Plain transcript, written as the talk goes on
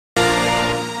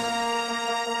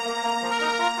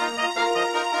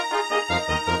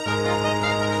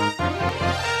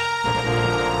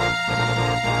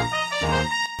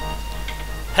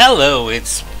Hello,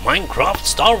 it's Minecraft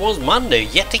Star Wars Monday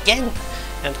yet again,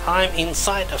 and I'm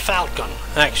inside a Falcon.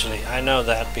 Actually, I know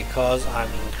that because I'm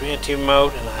in creative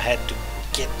mode and I had to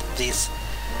get this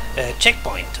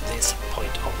checkpoint, this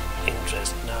point of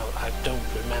interest. Now, I don't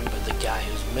remember the guy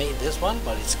who's made this one,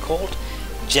 but it's called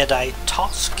Jedi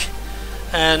Task,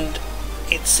 and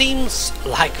it seems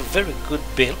like a very good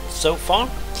build so far,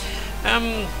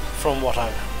 from what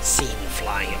I've seen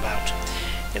flying about.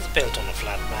 It's built on a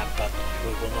flat map, but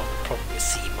we will not probably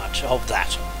see much of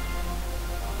that.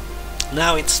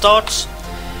 Now it starts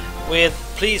with,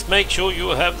 please make sure you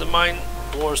have the Mine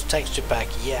Wars texture pack.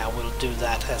 Yeah, we'll do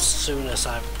that as soon as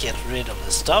I get rid of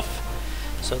the stuff.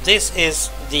 So this is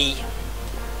the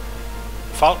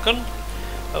Falcon.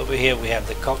 Over here we have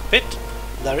the cockpit.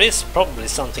 There is probably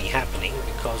something happening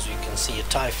because you can see a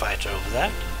TIE fighter over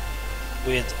there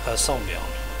with a zombie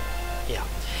on. Yeah.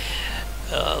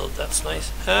 That's nice.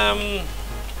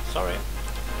 Sorry.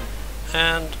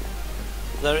 And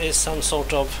there is some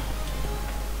sort of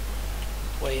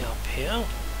way up here.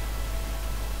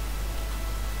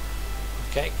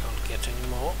 Okay, can't get any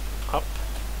more up.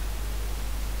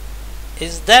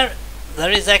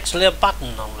 There is actually a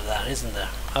button over there, isn't there?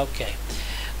 Okay.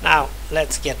 Now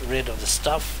let's get rid of the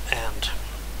stuff and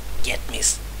get me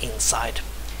inside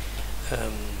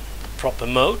proper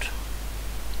mode.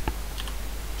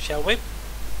 Shall we?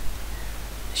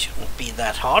 Shouldn't be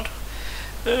that hard.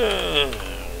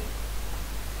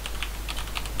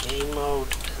 Game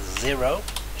mode 0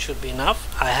 should be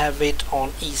enough. I have it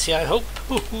on easy, I hope.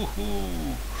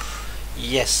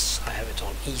 Yes, I have it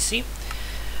on easy.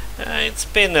 It's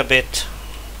been a bit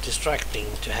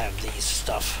distracting to have these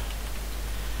stuff.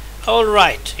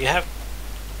 Alright, you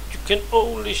can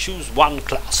only choose one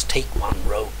class. Take one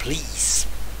row, please.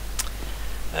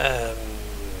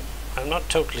 I'm not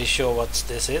totally sure what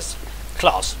this is.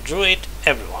 Class, Druid,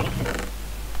 everyone.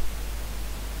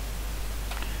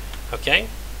 Okay.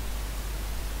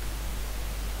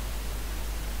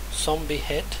 Zombie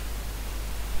head.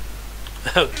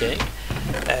 Okay.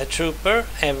 Trooper,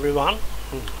 everyone.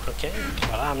 Okay,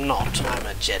 but I'm not. I'm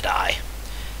a Jedi.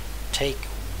 Take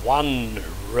one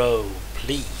row,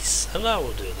 please. And I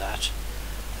will do that.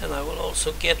 And I will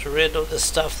also get rid of the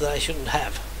stuff that I shouldn't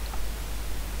have.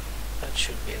 That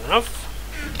should be enough.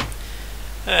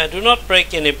 Do not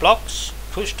break any blocks.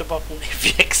 Push the button if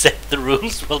you accept the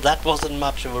rules. Well, that wasn't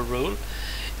much of a rule.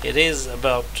 It is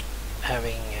about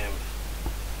having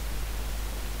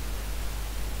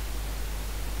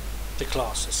the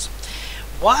classes.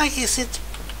 Why is it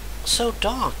so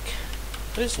dark?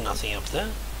 There is nothing up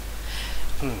there.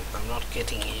 I'm not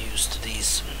getting used to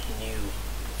this new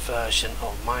version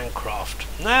of Minecraft.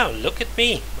 Now, look at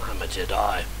me. I'm a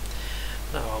Jedi.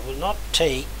 Now,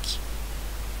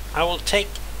 I will take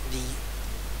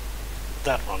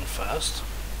that one first.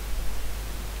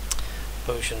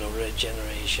 Potion of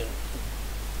regeneration.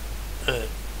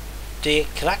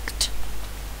 Decracked.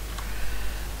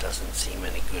 Doesn't seem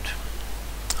any good.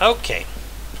 Okay.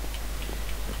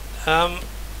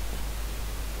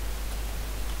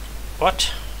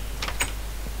 What?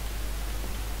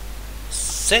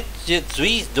 Sätt je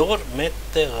twee door met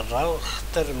de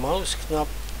rechtermausknop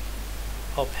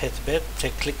op het bed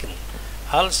te klikken.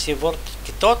 Als je wordt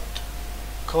gedood,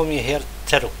 kom je hier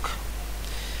terug.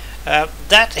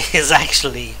 That is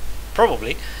actually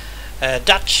probably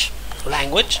Dutch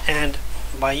language, and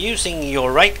by using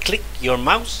your right click your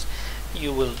mouse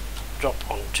you will drop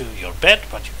onto your bed,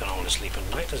 but you can only sleep at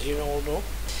night, as you all know.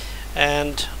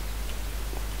 And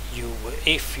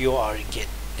if you're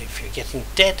getting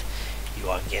dead, you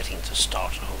are getting to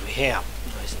start over here.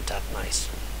 Isn't that nice?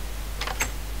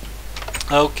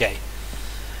 Okay.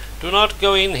 Do not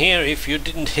go in here if you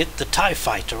didn't hit the TIE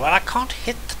fighter. Well, I can't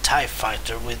hit the TIE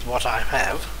fighter with what I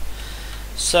have.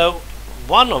 So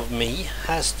one of me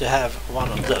has to have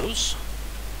one of those.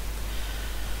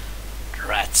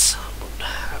 Rats would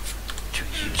have to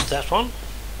use that one.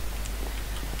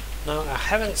 Now, I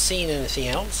haven't seen anything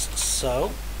else,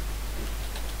 so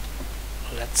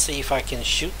let's see if I can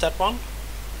shoot that one.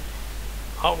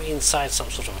 Are we inside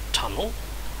some sort of a tunnel?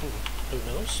 Who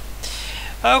knows?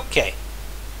 Okay.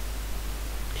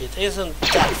 It isn't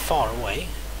that far away.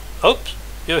 Oops!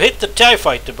 You hit the TIE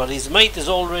fighter, but his mate is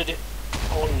already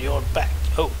on your back.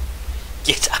 Oh!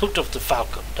 Get out of the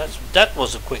Falcon. That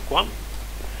was a quick one.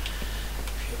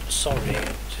 Sorry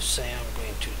to say I'm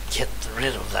going to get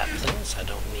rid of that thing, so I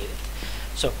don't need it.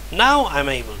 So now I'm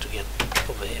able to get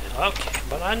over here. Okay,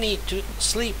 but I need to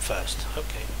sleep first.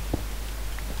 Okay.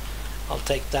 I'll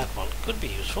take that one. Could be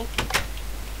useful.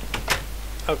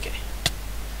 Okay.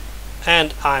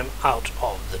 And I'm out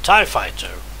of the TIE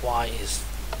fighter. Why is...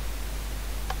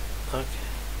 Okay.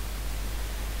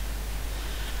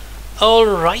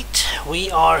 Alright, we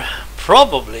are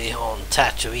probably on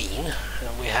Tatooine,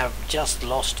 and we have just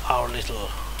lost our little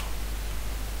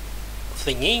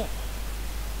thingy.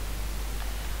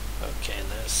 Okay,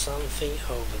 there's something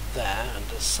over there, and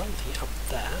there's something up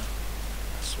there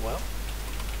as well.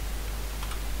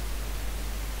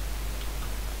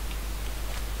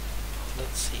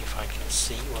 Let's see if I can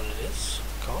see what it is.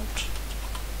 Can't.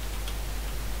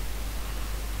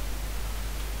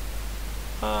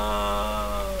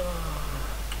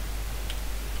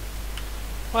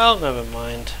 Well, never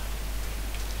mind.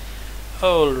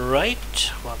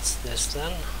 Alright, what's this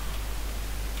then?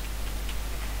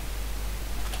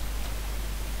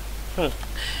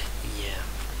 Yeah.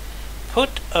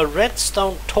 Put a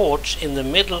redstone torch in the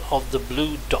middle of the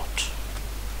blue dot.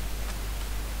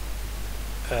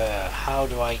 How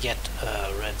do I get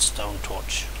a redstone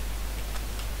torch?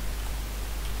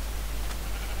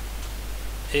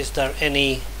 Is there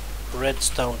any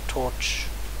redstone torch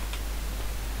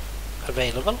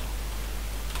available?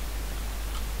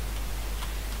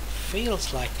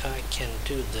 Feels like I can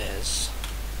do this.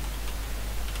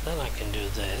 Then I can do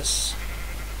this.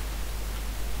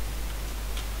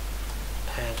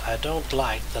 And I don't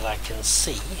like that I can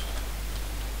see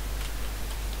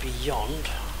beyond.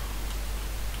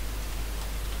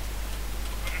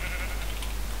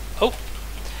 Oh!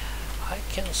 I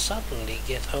can suddenly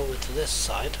get over to this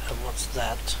side. And what's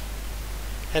that?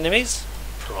 Enemies?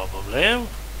 Probably.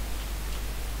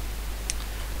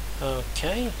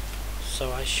 Okay.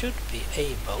 So I should be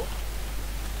able...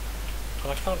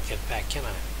 Well, I can't get back, can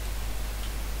I?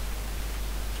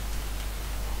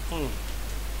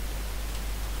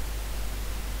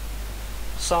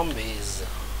 Zombies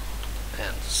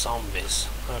and zombies.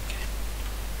 Okay.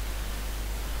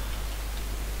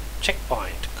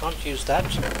 Checkpoint. Can't use that.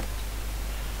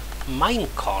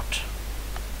 Minecart.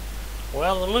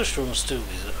 Well, the mushroom stew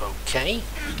is okay.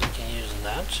 We can use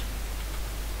that.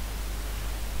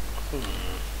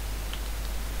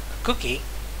 A cookie.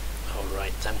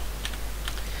 Alright then.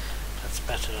 That's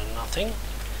better than nothing.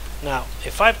 Now,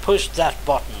 if I push that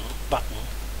button,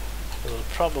 there will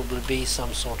probably be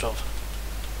some sort of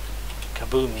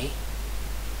kaboomy,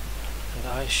 and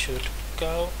I should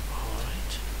go.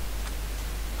 Alright.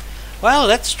 Well,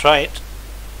 let's try it.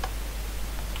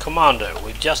 Commander,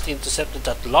 we've just intercepted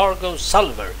that Largo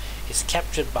Sulliver is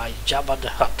captured by Jabba the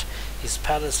Hutt. His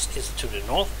palace is to the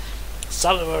north.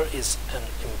 Sulliver is an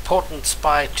important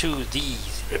spy to the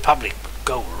Republic.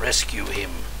 Go rescue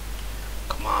him.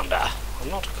 Commander. I'm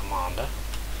not a commander.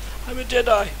 I'm a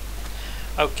Jedi.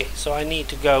 Okay, so I need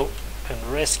to go and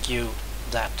rescue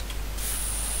that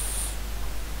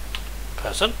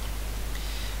person.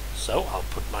 So I'll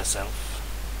put myself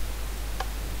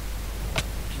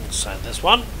inside this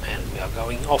one, and we are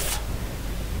going off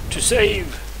to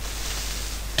save.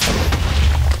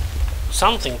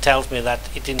 Something tells me that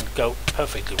it didn't go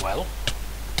perfectly well.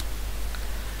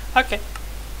 Okay.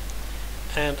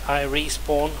 And I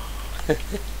respawn.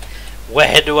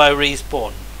 Where do I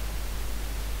respawn?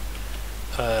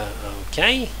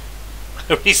 Okay.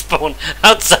 I respawn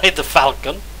outside the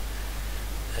Falcon.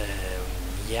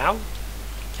 Yeah.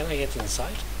 Can I get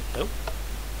inside? Nope.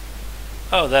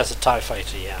 Oh, there's a TIE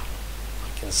fighter, yeah.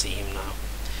 I can see him now.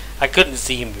 I couldn't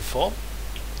see him before.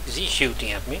 Is he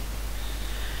shooting at me?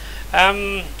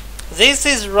 This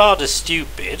is rather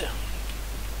stupid.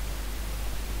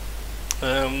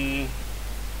 I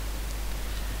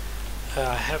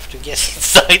have to get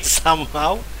inside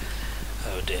somehow.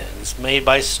 Oh dear, it's made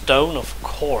by stone, of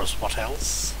course, what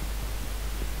else?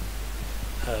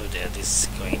 Oh dear, this is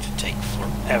going to take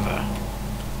forever,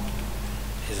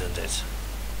 isn't it?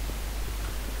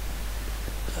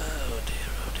 Oh dear,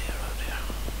 oh dear, oh dear.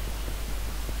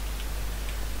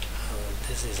 Oh,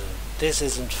 this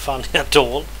isn't fun at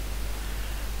all.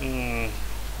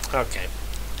 Okay.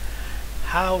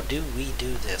 How do we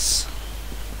do this?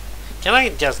 Can I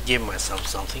just give myself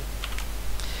something?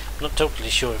 I'm not totally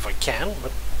sure if I can,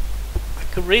 but I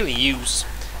could really use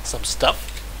some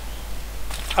stuff.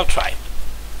 I'll try.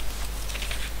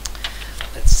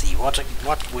 Let's see, what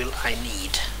will I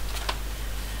need?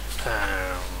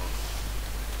 I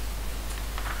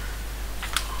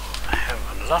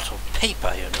have a lot of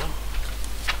paper, you know.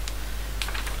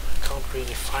 I can't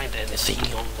really find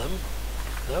anything on them,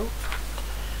 though.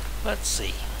 Let's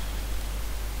see.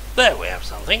 There we have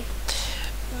something.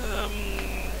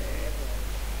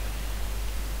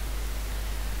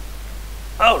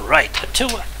 Oh right, a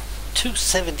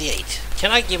 278.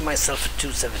 Can I give myself a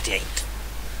 278?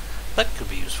 That could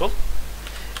be useful.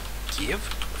 Give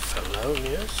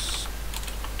Fellonius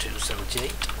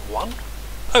 278 1.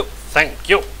 Oh, thank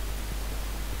you.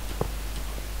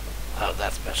 Oh,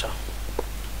 that's better.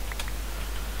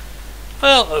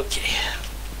 Well, okay.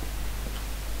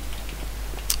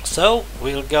 So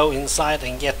we'll go inside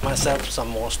and get myself some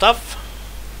more stuff.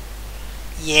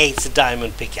 Yeah, it's a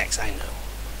diamond pickaxe, I know.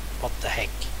 What the heck.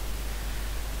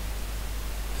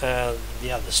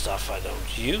 The other stuff I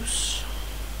don't use.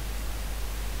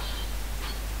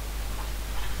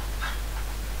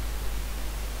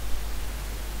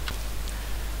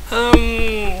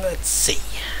 Let's see.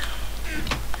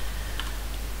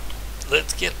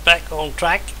 Let's get back on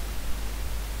track.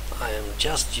 I am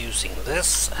just using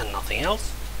this and nothing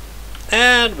else.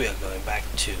 And we are going back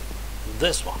to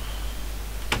this one.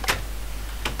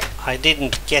 I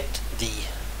didn't get the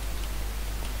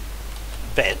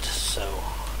bed, so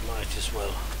I might as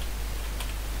well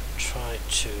try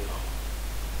to...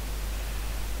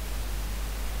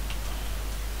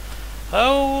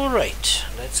 Alright,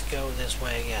 let's go this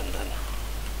way again then.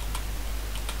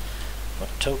 Not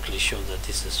totally sure that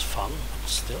this is fun, but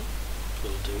still,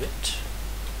 we'll do it.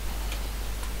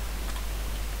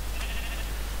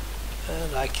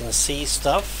 And I can see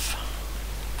stuff.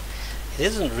 It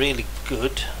isn't really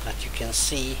good that you can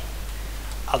see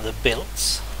other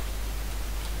builds.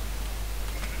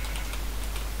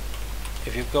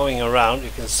 If you're going around,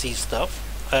 you can see stuff.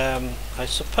 I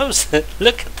suppose,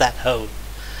 look at that hole.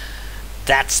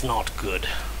 That's not good.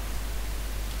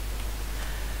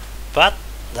 But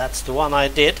that's the one I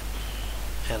did.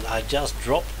 And I just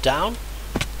dropped down.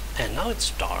 And now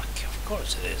it's dark. Of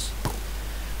course it is.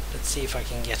 Let's see if I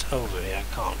can get over here. I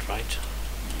can't, right?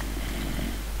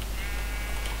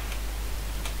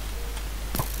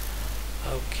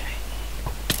 Okay.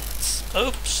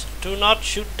 Oops! Do not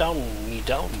shoot me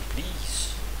down,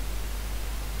 please.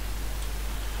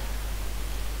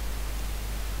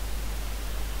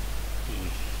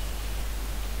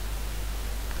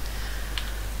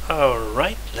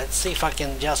 Alright, let's see if I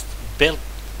can just build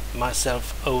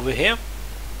myself over here.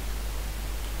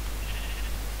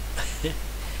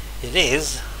 It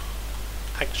is,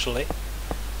 actually.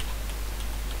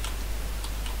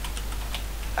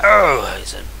 Oh,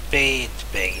 it's a bit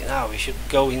big. Now we should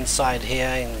go inside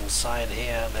here,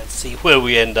 Let's see where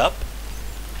we end up.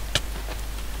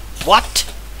 What?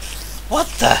 What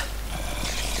the?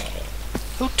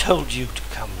 Who told you to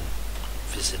come and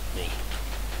visit me?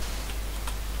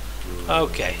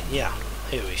 Okay, yeah,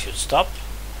 here we should stop.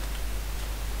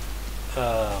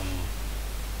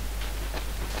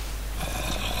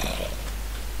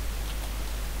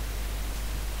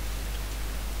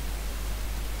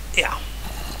 Yeah.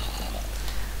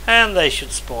 And they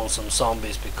should spawn some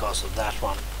zombies because of that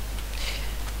one.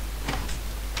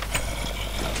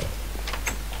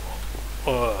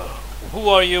 Who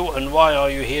are you and why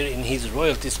are you here in His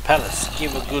Royalty's palace?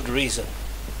 Give a good reason.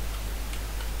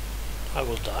 I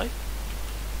will die.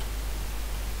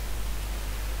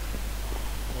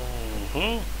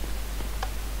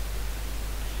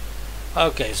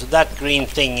 Okay, so that green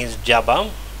thing is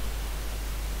Jabba.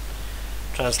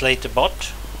 Translator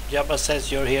bot. Jabba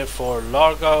says you're here for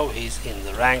Largo. He's in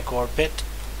the Rancor pit.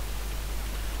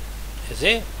 Is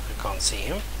he? I can't see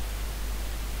him.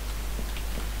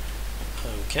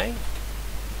 Okay.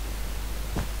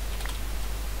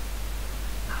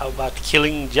 How about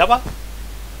killing Jabba?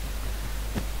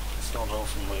 It's not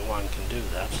often one can do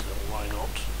that, so why not?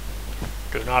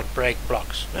 Do not break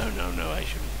blocks. No, I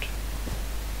shouldn't.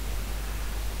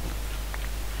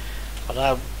 But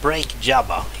I'll break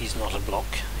Jabba. He's not a block.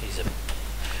 He's an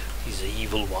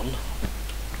evil one.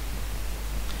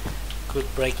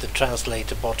 Could break the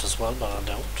translator bot as well, but I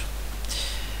don't.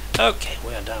 Okay,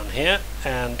 we're down here,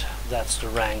 and that's the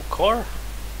Rancor.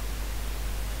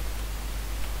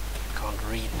 Can't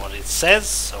read what it says,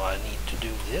 so I need to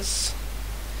do this.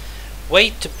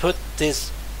 Wait to put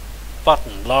this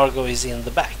button. Largo is in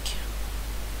the back.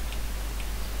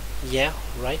 Yeah,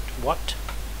 right, what?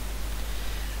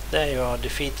 There you are,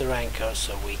 defeat the Rancor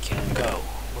so we can go.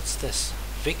 What's this?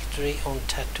 Victory on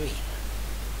Tatooine.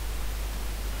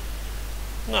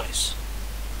 Nice.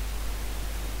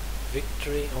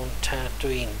 Victory on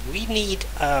Tatooine. We need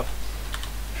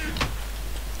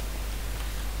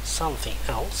something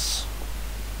else.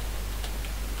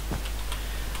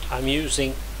 I'm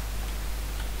using...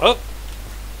 Oh!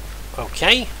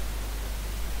 Okay.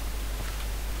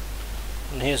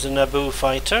 And here's a Naboo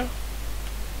fighter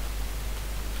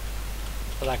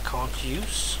that I can't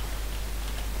use.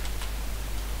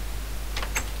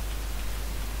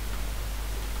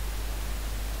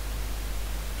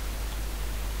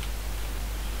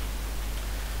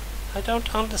 I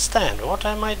don't understand. What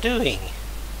am I doing?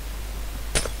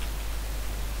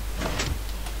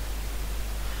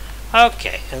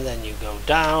 Okay, and then you go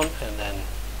down, and then...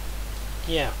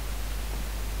 Yeah.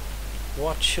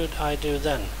 What should I do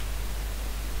then?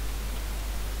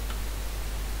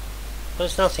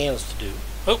 There's nothing else to do.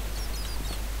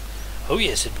 Oh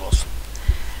yes, it was.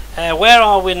 Where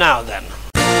are we now then?